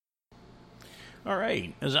All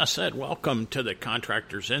right, as I said, welcome to the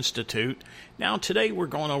Contractors Institute. Now, today we're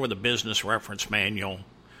going over the Business Reference Manual,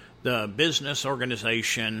 the business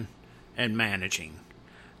organization, and managing.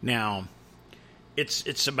 Now,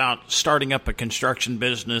 it's about starting up a construction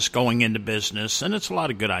business, going into business, and it's a lot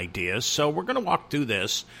of good ideas. So we're going to walk through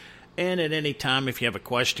this, and at any time, if you have a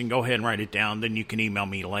question, go ahead and write it down. Then you can email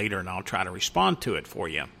me later, and I'll try to respond to it for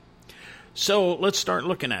you. So let's start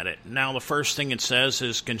looking at it. Now, the first thing it says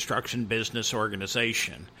is construction business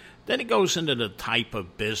organization. Then it goes into the type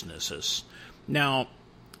of businesses. Now,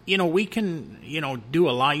 we can, do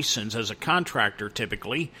a license as a contractor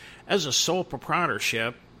typically, as a sole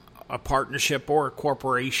proprietorship, a partnership or a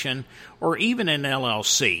corporation, or even an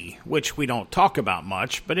LLC, which we don't talk about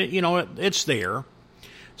much, but it's there.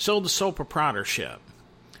 So the sole proprietorship.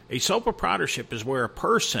 A sole proprietorship is where a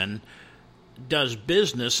person does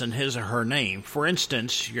business in his or her name. For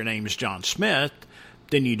instance, your name is John Smith,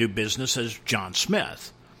 then you do business as John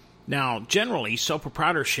Smith. Now, generally, sole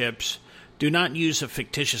proprietorships do not use a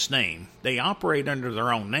fictitious name. They operate under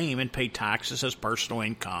their own name and pay taxes as personal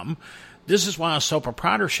income. This is why a sole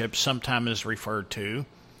proprietorship sometimes is referred to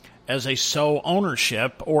as a sole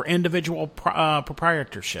ownership or individual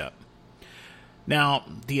proprietorship. Now,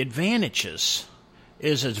 the advantages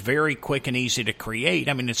is it's very quick and easy to create.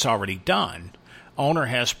 I mean, it's already done. Owner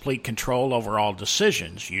has complete control over all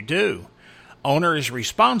decisions. You do. Owner is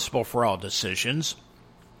responsible for all decisions,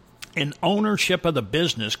 and ownership of the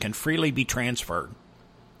business can freely be transferred.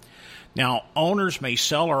 Now, owners may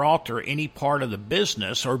sell or alter any part of the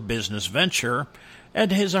business or business venture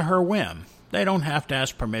at his or her whim. They don't have to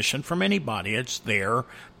ask permission from anybody. It's their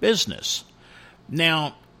business.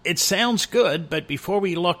 Now, it sounds good, but before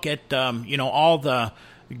we look at, all the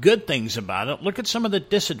good things about it, look at some of the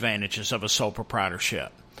disadvantages of a sole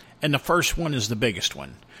proprietorship. And the first one is the biggest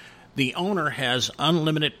one. The owner has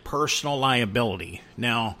unlimited personal liability.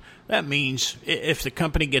 Now, that means if the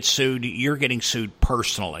company gets sued, you're getting sued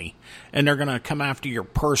personally, and they're going to come after your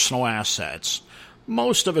personal assets.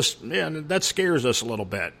 Most of us, that scares us a little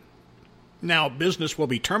bit. Now, business will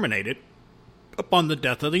be terminated upon the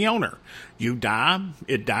death of the owner. You die,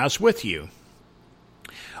 it dies with you.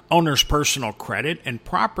 Owner's personal credit and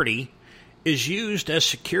property is used as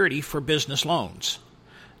security for business loans.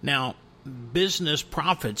 Now, business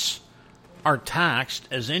profits are taxed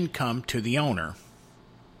as income to the owner.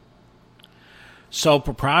 Sole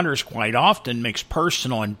proprietors quite often mix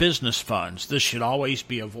personal and business funds. This should always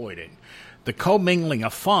be avoided. The commingling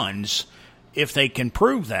of funds, if they can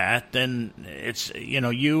prove that, then it's,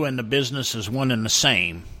 you and the business is one and the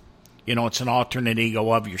same. It's an alternate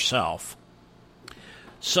ego of yourself.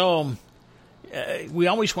 So we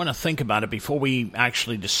always want to think about it before we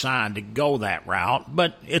actually decide to go that route,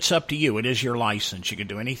 but it's up to you. It is your license. You can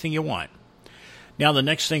do anything you want. Now, the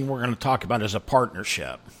next thing we're going to talk about is a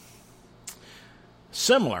partnership.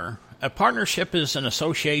 Similar, a partnership is an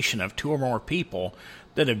association of two or more people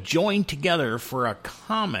that have joined together for a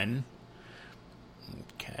common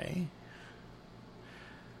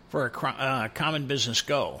common business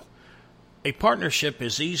goal. A partnership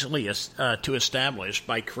is easily to establish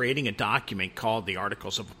by creating a document called the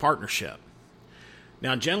Articles of a Partnership.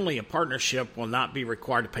 Now, generally, a partnership will not be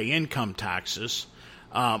required to pay income taxes,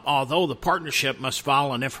 although the partnership must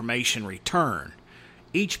file an information return.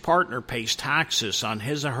 Each partner pays taxes on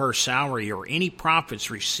his or her salary or any profits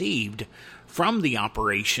received from the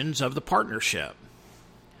operations of the partnership.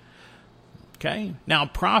 Okay, now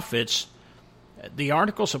profits, the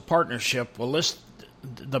Articles of Partnership will list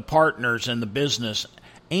the partners in the business,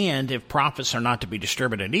 and if profits are not to be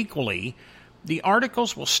distributed equally, the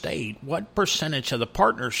articles will state what percentage of the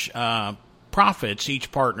partner's profits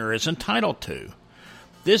each partner is entitled to.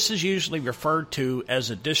 This is usually referred to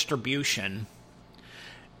as a distribution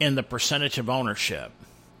in the percentage of ownership.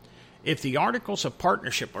 If the Articles of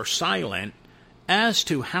Partnership are silent as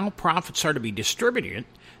to how profits are to be distributed,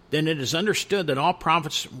 then it is understood that all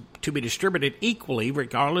profits to be distributed equally,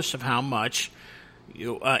 regardless of how much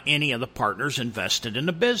any of the partners invested in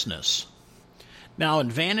the business. Now,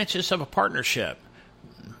 advantages of a partnership.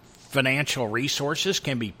 Financial resources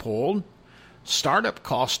can be pooled, startup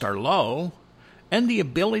costs are low, and the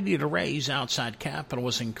ability to raise outside capital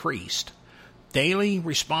is increased. Daily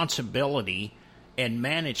responsibility and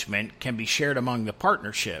management can be shared among the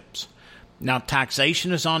partnerships. Now,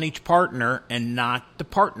 taxation is on each partner and not the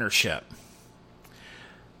partnership.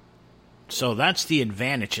 So that's the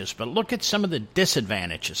advantages, but look at some of the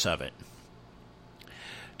disadvantages of it.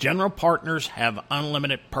 General partners have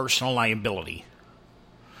unlimited personal liability.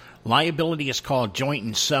 Liability is called joint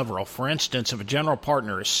and several. For instance, if a general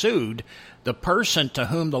partner is sued, the person to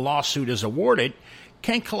whom the lawsuit is awarded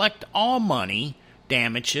can collect all money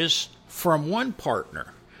damages from one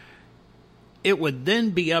partner. It would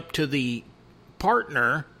then be up to the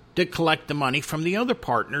partner to collect the money from the other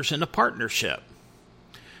partners in the partnership.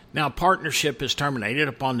 Now, partnership is terminated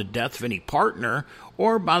upon the death of any partner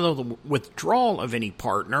or by the withdrawal of any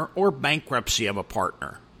partner or bankruptcy of a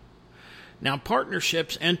partner. Now,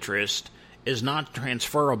 partnership's interest is not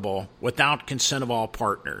transferable without consent of all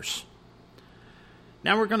partners.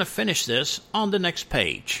 Now we're going to finish this on the next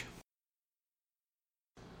page.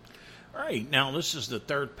 All right, now this is the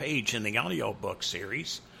third page in the audiobook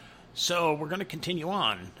series. So we're going to continue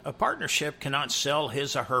on. A partnership cannot sell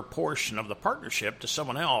his or her portion of the partnership to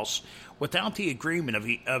someone else without the agreement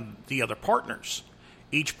of the other partners.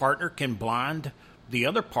 Each partner can blind the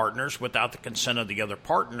other partners without the consent of the other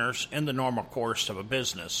partners in the normal course of a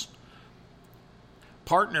business.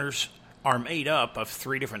 Partners are made up of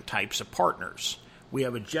three different types of partners. We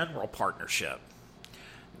have a general partnership,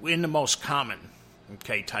 in the most common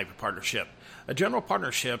type of partnership. A general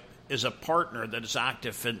partnership is a partner that is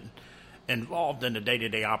active and involved in the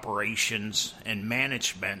day-to-day operations and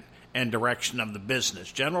management and direction of the business.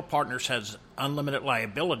 General partners has unlimited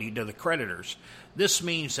liability to the creditors. This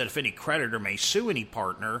means that if any creditor may sue any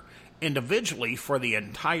partner individually for the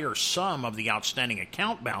entire sum of the outstanding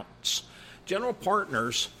account balance, general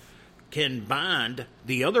partners can bind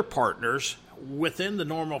the other partners within the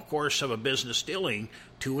normal course of a business dealing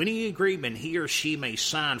to any agreement he or she may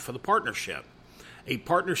sign for the partnership. A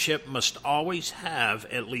partnership must always have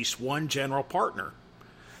at least one general partner.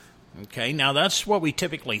 Okay, now that's what we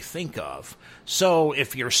typically think of. So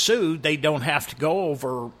if you're sued, they don't have to go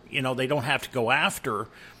after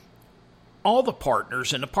all the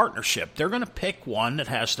partners in the partnership. They're going to pick one that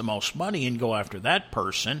has the most money and go after that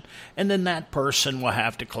person, and then that person will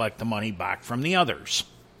have to collect the money back from the others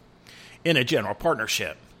in a general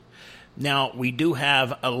partnership. Now, we do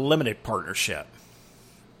have a limited partnership.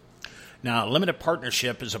 Now, a limited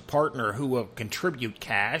partnership is a partner who will contribute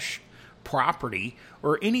cash, property,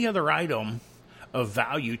 or any other item of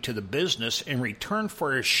value to the business in return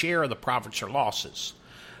for a share of the profits or losses.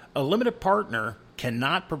 A limited partner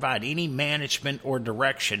cannot provide any management or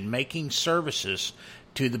decision-making services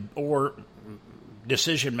to the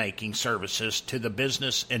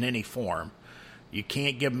business in any form. You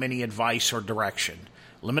can't give them any advice or direction.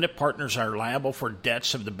 Limited partners are liable for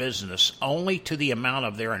debts of the business only to the amount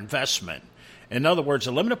of their investment. In other words,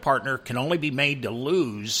 a limited partner can only be made to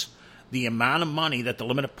lose the amount of money that the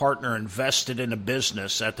limited partner invested in a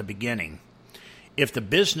business at the beginning. If the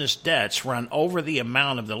business debts run over the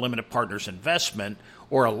amount of the limited partner's investment,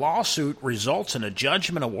 or a lawsuit results in a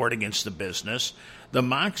judgment award against the business, the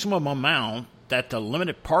maximum amount that the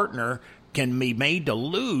limited partner can be made to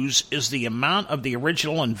lose is the amount of the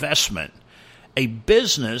original investment. A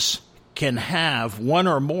business can have one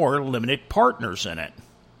or more limited partners in it.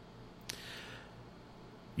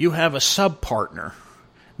 You have a subpartner.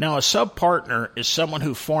 Now, a subpartner is someone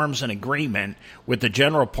who forms an agreement with the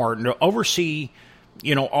general partner to oversee,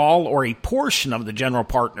 all or a portion of the general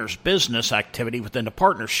partner's business activity within the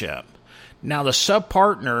partnership. Now, the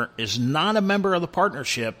subpartner is not a member of the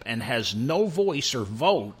partnership and has no voice or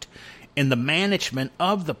vote in the management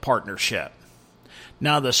of the partnership.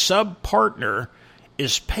 Now, the subpartner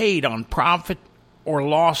is paid on profit or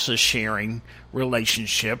losses sharing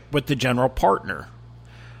relationship with the general partner.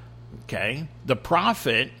 Okay, the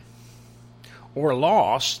profit or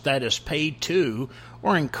loss that is paid to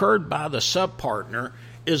or incurred by the subpartner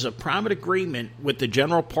is a private agreement with the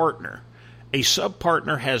general partner. A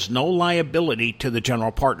subpartner has no liability to the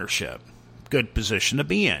general partnership. Good position to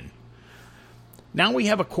be in. Now we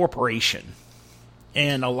have a corporation,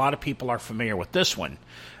 and a lot of people are familiar with this one.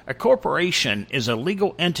 A corporation is a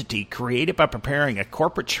legal entity created by preparing a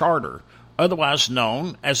corporate charter, otherwise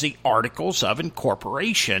known as the Articles of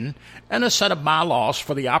Incorporation, and a set of bylaws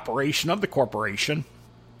for the operation of the corporation,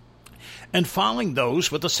 and filing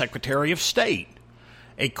those with the Secretary of State.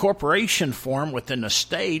 A corporation formed within a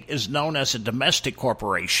state is known as a domestic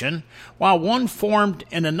corporation, while one formed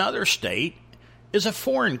in another state is a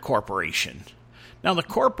foreign corporation. Now, the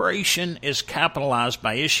corporation is capitalized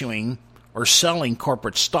by issuing or selling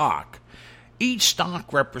corporate stock. Each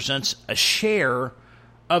stock represents a share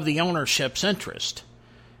of the ownership's interest.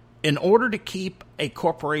 In order to keep a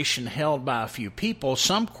corporation held by a few people,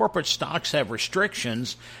 some corporate stocks have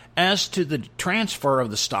restrictions as to the transfer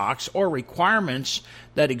of the stocks or requirements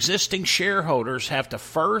that existing shareholders have a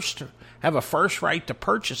first right to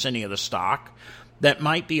purchase any of the stock that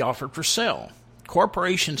might be offered for sale.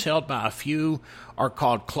 Corporations held by a few are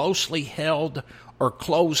called closely held or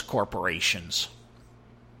closed corporations.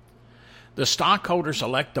 The stockholders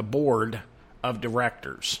elect a board of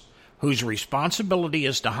directors, whose responsibility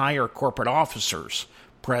is to hire corporate officers,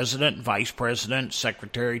 president, vice president,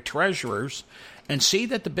 secretary, treasurers, and see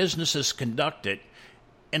that the business is conducted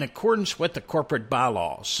in accordance with the corporate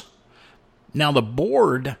bylaws. Now, the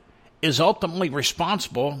board is ultimately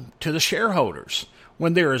responsible to the shareholders.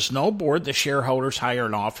 When there is no board, the shareholders hire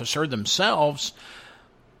an officer themselves.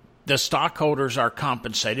 The stockholders are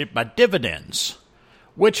compensated by dividends,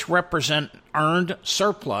 which represent earned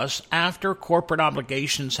surplus after corporate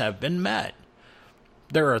obligations have been met.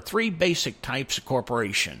 There are three basic types of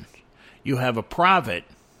corporation. You have a private.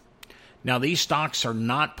 Now, these stocks are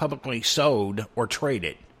not publicly sold or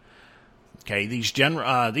traded. Okay,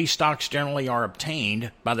 these stocks generally are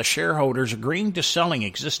obtained by the shareholders agreeing to selling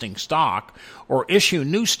existing stock or issue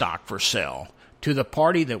new stock for sale to the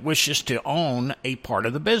party that wishes to own a part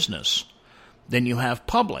of the business. Then you have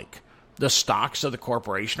public. The stocks of the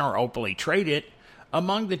corporation are openly traded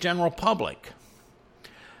among the general public.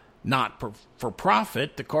 Not for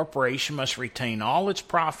profit, the corporation must retain all its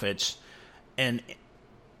profits, and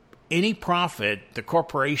any profit the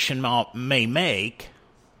corporation may make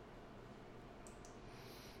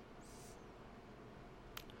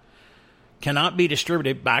cannot be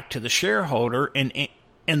distributed back to the shareholder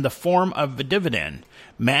in the form of a dividend.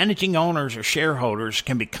 Managing owners or shareholders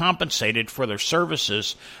can be compensated for their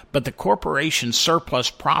services, but the corporation's surplus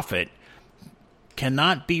profit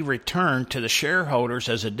cannot be returned to the shareholders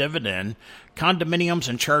as a dividend. Condominiums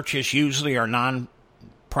and churches usually are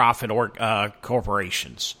non-profit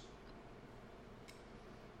corporations.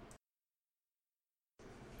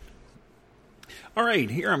 All right,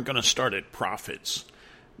 here I'm going to start at profits.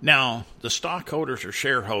 Now, the stockholders or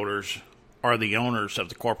shareholders are the owners of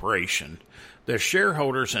the corporation. The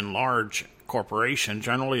shareholders in large corporations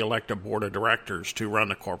generally elect a board of directors to run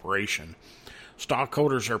the corporation.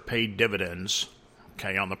 Stockholders are paid dividends,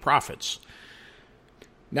 on the profits.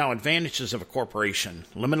 Now, advantages of a corporation.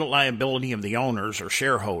 Limited liability of the owners or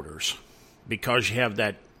shareholders, because you have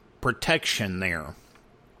that protection there.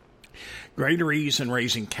 Greater ease in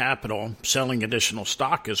raising capital. Selling additional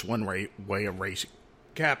stock is one way of raising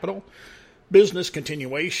capital. Business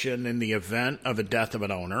continuation in the event of a death of an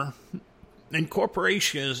owner.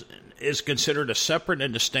 Incorporation is considered a separate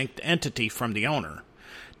and distinct entity from the owner.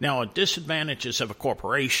 Now, disadvantages of a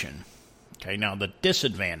corporation. Now the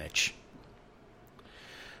disadvantage.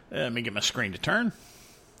 Let me get my screen to turn.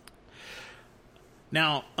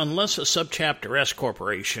 Now, unless a subchapter S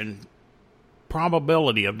corporation,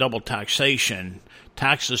 probability of double taxation,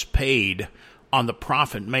 taxes paid on the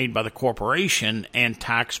profit made by the corporation, and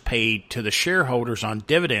tax paid to the shareholders on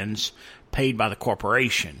dividends paid by the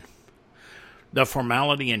corporation. The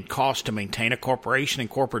formality and cost to maintain a corporation and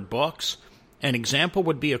corporate books. An example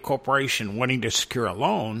would be a corporation wanting to secure a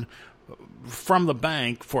loan from the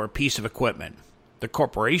bank for a piece of equipment. The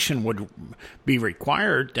corporation would be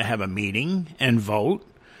required to have a meeting and vote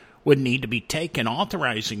would need to be taken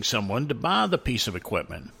authorizing someone to buy the piece of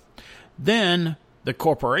equipment. Then the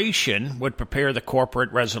corporation would prepare the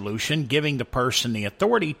corporate resolution giving the person the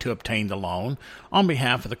authority to obtain the loan on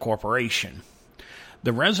behalf of the corporation.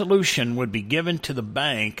 The resolution would be given to the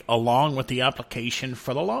bank along with the application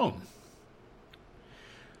for the loan.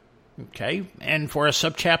 And for a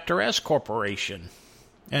subchapter S corporation,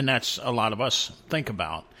 and that's a lot of us think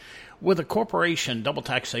about. With a corporation, double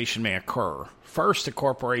taxation may occur. First, the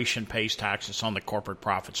corporation pays taxes on the corporate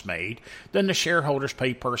profits made. Then the shareholders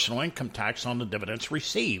pay personal income tax on the dividends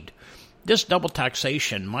received. This double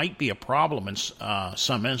taxation might be a problem in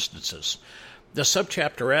some instances. The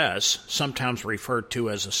subchapter S, sometimes referred to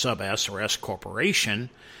as a sub-S or S corporation,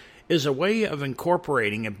 is a way of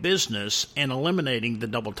incorporating a business and eliminating the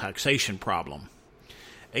double taxation problem.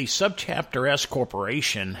 A subchapter S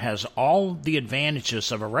corporation has all the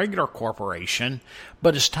advantages of a regular corporation,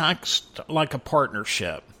 but is taxed like a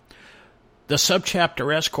partnership. The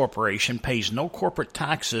subchapter S corporation pays no corporate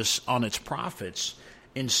taxes on its profits.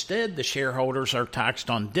 Instead, the shareholders are taxed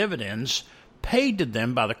on dividends paid to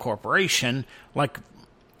them by the corporation like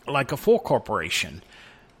a full corporation.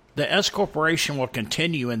 The S corporation will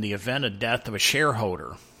continue in the event of death of a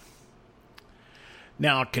shareholder.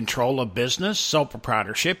 Now, control of business, sole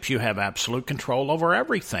proprietorship, you have absolute control over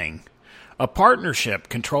everything. A partnership,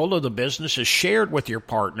 control of the business is shared with your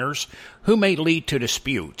partners who may lead to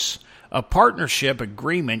disputes. A partnership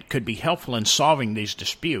agreement could be helpful in solving these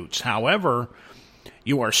disputes. However,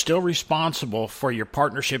 you are still responsible for your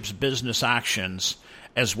partnership's business actions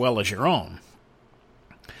as well as your own.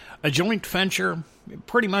 A joint venture,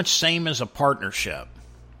 pretty much same as a partnership.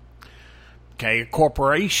 Okay, a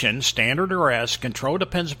corporation, standard or S, control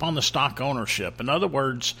depends upon the stock ownership. In other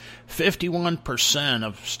words, 51%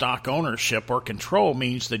 of stock ownership or control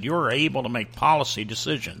means that you're able to make policy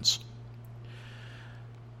decisions.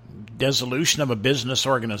 Dissolution of a business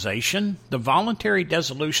organization. The voluntary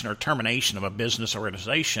dissolution or termination of a business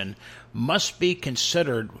organization must be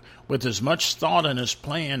considered with as much thought in its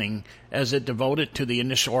planning as it devoted to the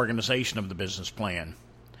initial organization of the business plan.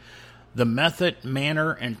 The method,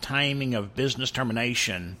 manner, and timing of business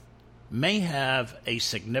termination may have a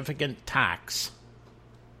significant tax.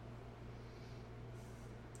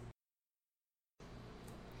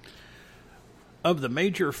 Of the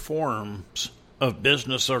major forms of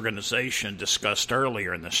business organization discussed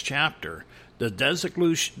earlier in this chapter, the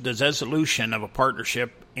dissolution of a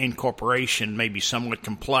partnership and corporation may be somewhat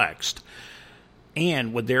complex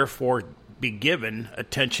and would therefore be given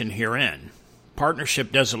attention herein.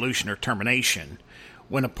 Partnership dissolution or termination.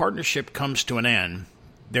 When a partnership comes to an end,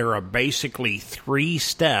 there are basically 3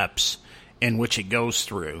 steps in which it goes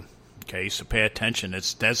through. Okay, so pay attention.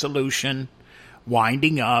 It's dissolution,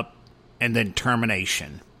 winding up, and then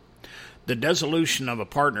termination. The dissolution of a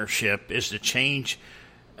partnership is the change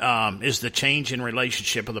in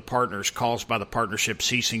relationship of the partners caused by the partnership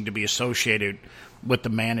ceasing to be associated with the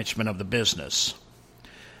management of the business.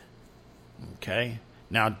 Okay.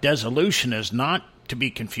 Now, dissolution is not to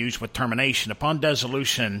be confused with termination. Upon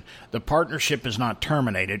dissolution, the partnership is not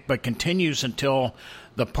terminated, but continues until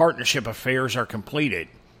the partnership affairs are completed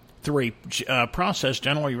through a process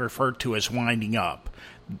generally referred to as winding up.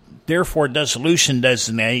 Therefore, dissolution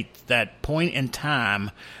designates that point in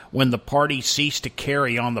time when the parties cease to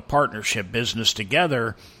carry on the partnership business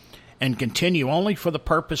together and continue only for the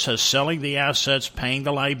purpose of selling the assets, paying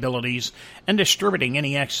the liabilities, and distributing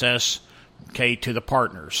any excess to the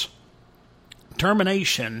partners.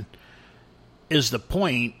 Termination is the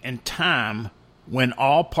point in time when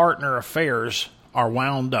all partner affairs are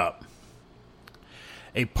wound up.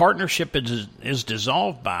 A partnership is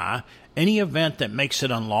dissolved by any event that makes it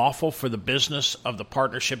unlawful for the business of the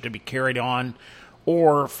partnership to be carried on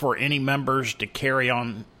or for any members to carry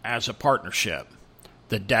on as a partnership.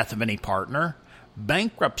 The death of any partner,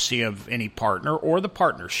 bankruptcy of any partner or the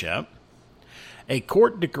partnership, a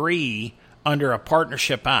court decree under a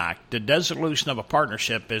partnership act. The dissolution of a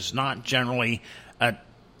partnership is not generally a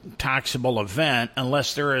taxable event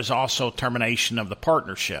unless there is also termination of the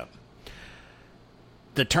partnership.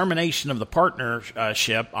 The termination of the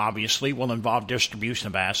partnership obviously will involve distribution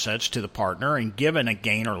of assets to the partner, and given a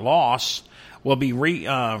gain or loss will be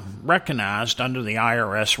recognized under the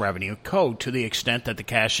IRS Revenue Code to the extent that the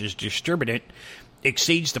cash is distributed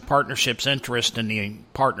exceeds the partnership's interest in the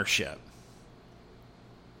partnership.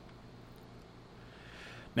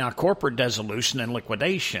 Now, corporate dissolution and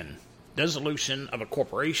liquidation. Dissolution of a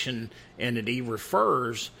corporation entity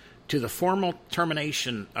refers to the formal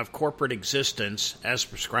termination of corporate existence as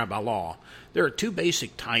prescribed by law. There are 2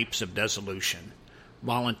 basic types of dissolution.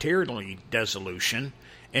 Voluntary dissolution,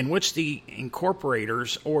 in which the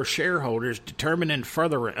incorporators or shareholders determine in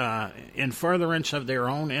furtherance of their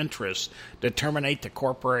own interests to terminate the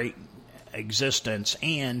corporate existence,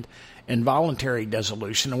 and involuntary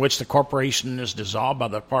dissolution, in which the corporation is dissolved by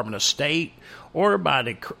the Department of State or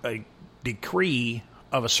by a decree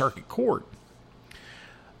of a circuit court.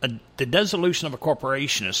 The dissolution of a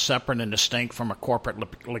corporation is separate and distinct from a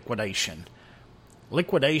corporate liquidation.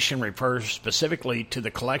 Liquidation refers specifically to the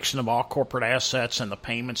collection of all corporate assets and the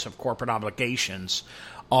payments of corporate obligations,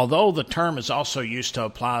 although the term is also used to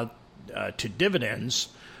apply to dividends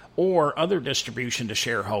or other distribution to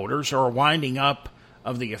shareholders or winding up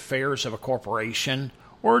of the affairs of a corporation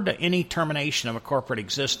or to any termination of a corporate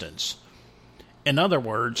existence. In other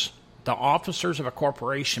words, the officers of a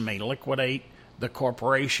corporation may liquidate the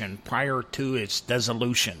corporation prior to its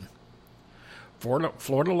dissolution.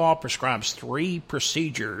 Florida law prescribes 3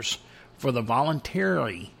 procedures for the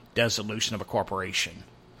voluntary dissolution of a corporation.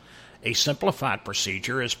 A simplified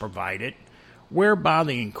procedure is provided whereby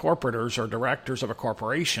the incorporators or directors of a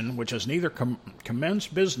corporation which has neither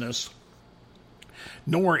commenced business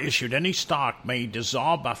nor issued any stock may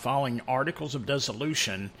dissolve by filing articles of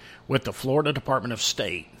dissolution with the Florida Department of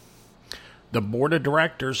State. The board of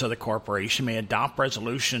directors of the corporation may adopt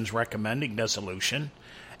resolutions recommending dissolution,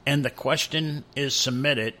 and the question is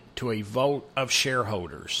submitted to a vote of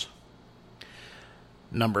shareholders.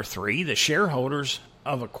 Number 3, the shareholders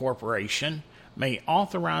of a corporation may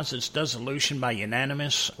authorize its dissolution by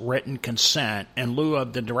unanimous written consent in lieu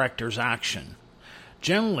of the director's action.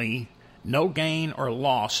 Generally, no gain or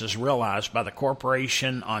loss is realized by the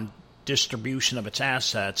corporation on distribution of its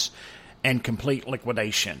assets and complete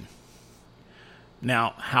liquidation.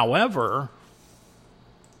 Now, however,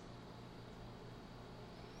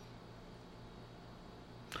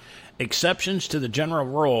 Exceptions to the general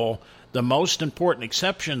rule. The most important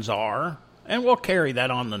exceptions are, and we'll carry that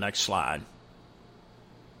on the next slide.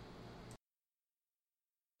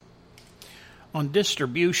 On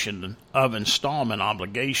distribution of installment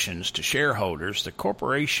obligations to shareholders, the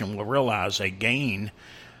corporation will realize a gain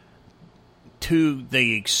to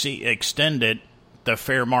the extent the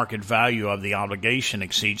fair market value of the obligation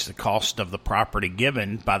exceeds the cost of the property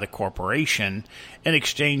given by the corporation in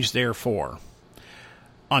exchange therefor.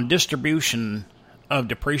 On distribution of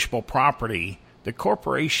depreciable property, the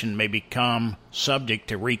corporation may become subject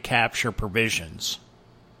to recapture provisions.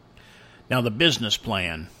 Now, the business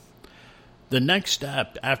plan. The next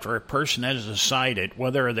step after a person has decided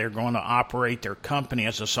whether they're going to operate their company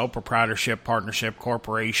as a sole proprietorship, partnership,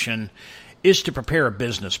 corporation, is to prepare a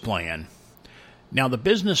business plan. Now, the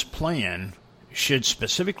business plan should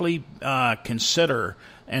specifically consider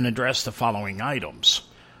and address the following items: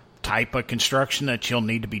 type of construction that you'll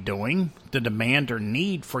need to be doing, the demand or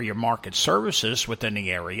need for your market services within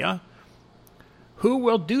the area, who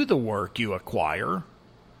will do the work you acquire,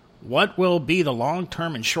 what will be the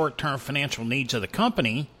long-term and short-term financial needs of the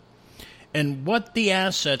company, and what the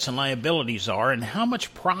assets and liabilities are, and how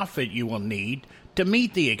much profit you will need to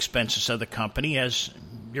meet the expenses of the company as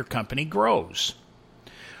your company grows.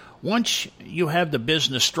 Once you have the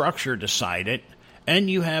business structure decided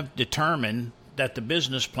and you have determined that the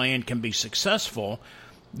business plan can be successful,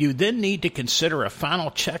 you then need to consider a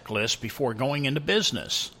final checklist before going into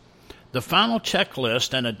business. The final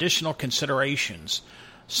checklist and additional considerations.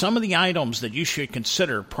 Some of the items that you should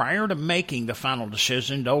consider prior to making the final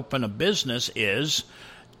decision to open a business is,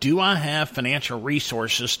 do I have financial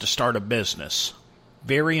resources to start a business?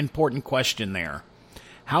 Very important question there.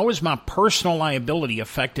 How is my personal liability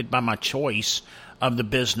affected by my choice of the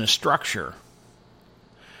business structure?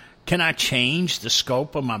 Can I change the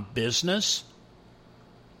scope of my business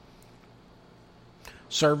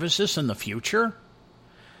services in the future?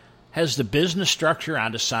 Has the business structure I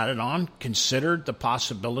decided on considered the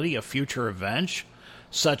possibility of future events,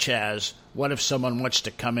 such as what if someone wants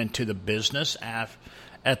to come into the business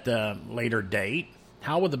at the later date?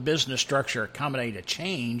 How will the business structure accommodate a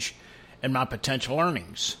change in my potential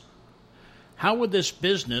earnings? How would this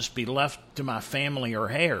business be left to my family or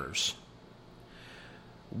heirs?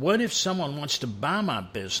 What if someone wants to buy my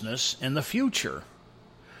business in the future?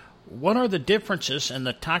 What are the differences in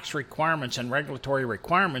the tax requirements and regulatory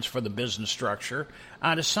requirements for the business structure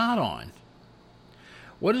I decide on?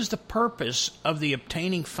 What is the purpose of the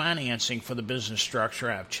obtaining financing for the business structure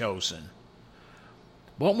I've chosen?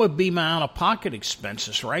 What would be my out-of-pocket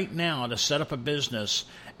expenses right now to set up a business,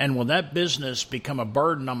 and will that business become a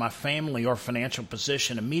burden on my family or financial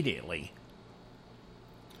position immediately?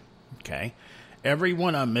 Okay. Every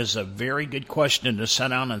one of them is a very good question to sit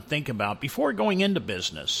down and think about before going into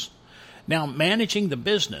business. Now, managing the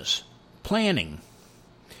business, planning.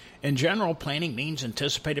 In general, planning means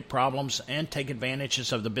anticipated problems and take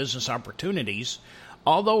advantages of the business opportunities.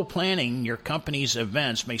 Although planning your company's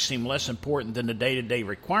events may seem less important than the day-to-day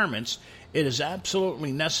requirements, it is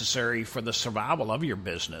absolutely necessary for the survival of your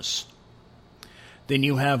business. Then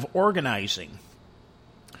you have organizing.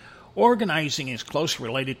 Organizing is closely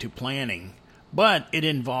related to planning, but it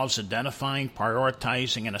involves identifying,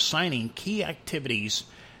 prioritizing, and assigning key activities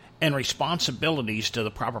and responsibilities to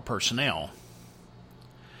the proper personnel.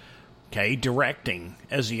 Okay, directing.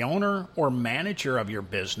 As the owner or manager of your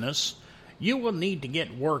business, you will need to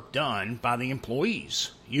get work done by the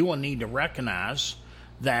employees. You will need to recognize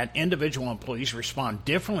that individual employees respond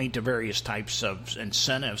differently to various types of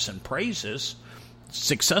incentives and praises.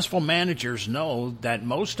 Successful managers know that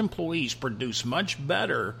most employees produce much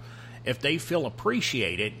better if they feel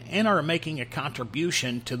appreciated and are making a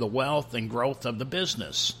contribution to the wealth and growth of the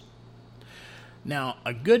business. Now,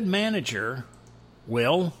 a good manager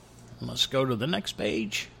will, let's go to the next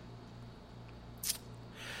page,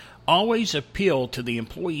 always appeal to the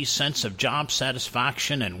employee's sense of job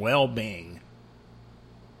satisfaction and well-being.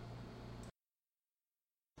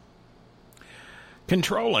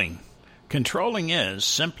 Controlling. Controlling is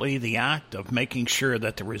simply the act of making sure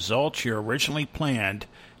that the results you originally planned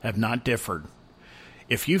have not differed.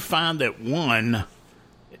 If you find that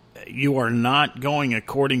you are not going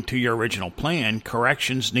according to your original plan,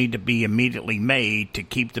 corrections need to be immediately made to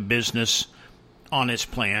keep the business on its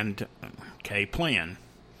plan.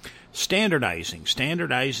 Standardizing.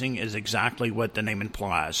 Standardizing is exactly what the name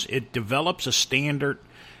implies. It develops a standard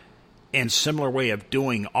and similar way of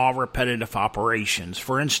doing all repetitive operations.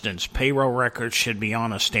 For instance, payroll records should be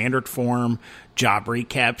on a standard form. Job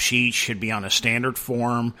recap sheets should be on a standard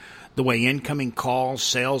form. The way incoming calls,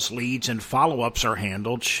 sales leads, and follow-ups are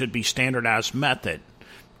handled should be standardized method.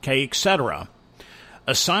 okay, etc.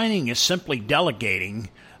 Assigning is simply delegating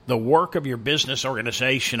the work of your business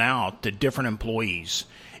organization out to different employees.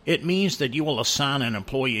 It means that you will assign an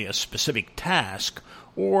employee a specific task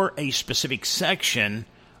or a specific section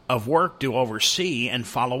of work to oversee and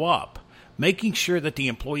follow up, making sure that the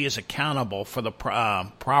employee is accountable for the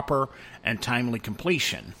proper and timely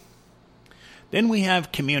completion. Then we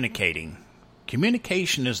have communicating.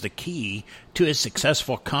 Communication is the key to a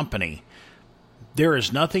successful company. There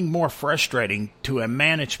is nothing more frustrating to a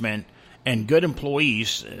management and good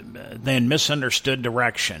employees than misunderstood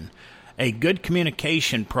direction. A good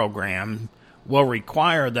communication program will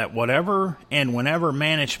require that whatever and whenever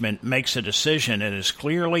management makes a decision, it is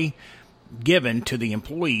clearly given to the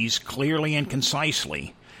employees clearly and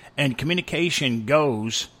concisely, and communication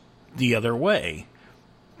goes the other way.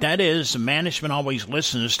 That is, management always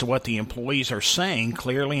listens to what the employees are saying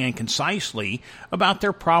clearly and concisely about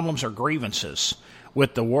their problems or grievances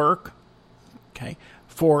with the work. Okay,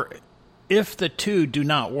 for if the two do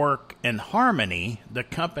not work in harmony, the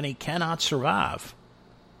company cannot survive.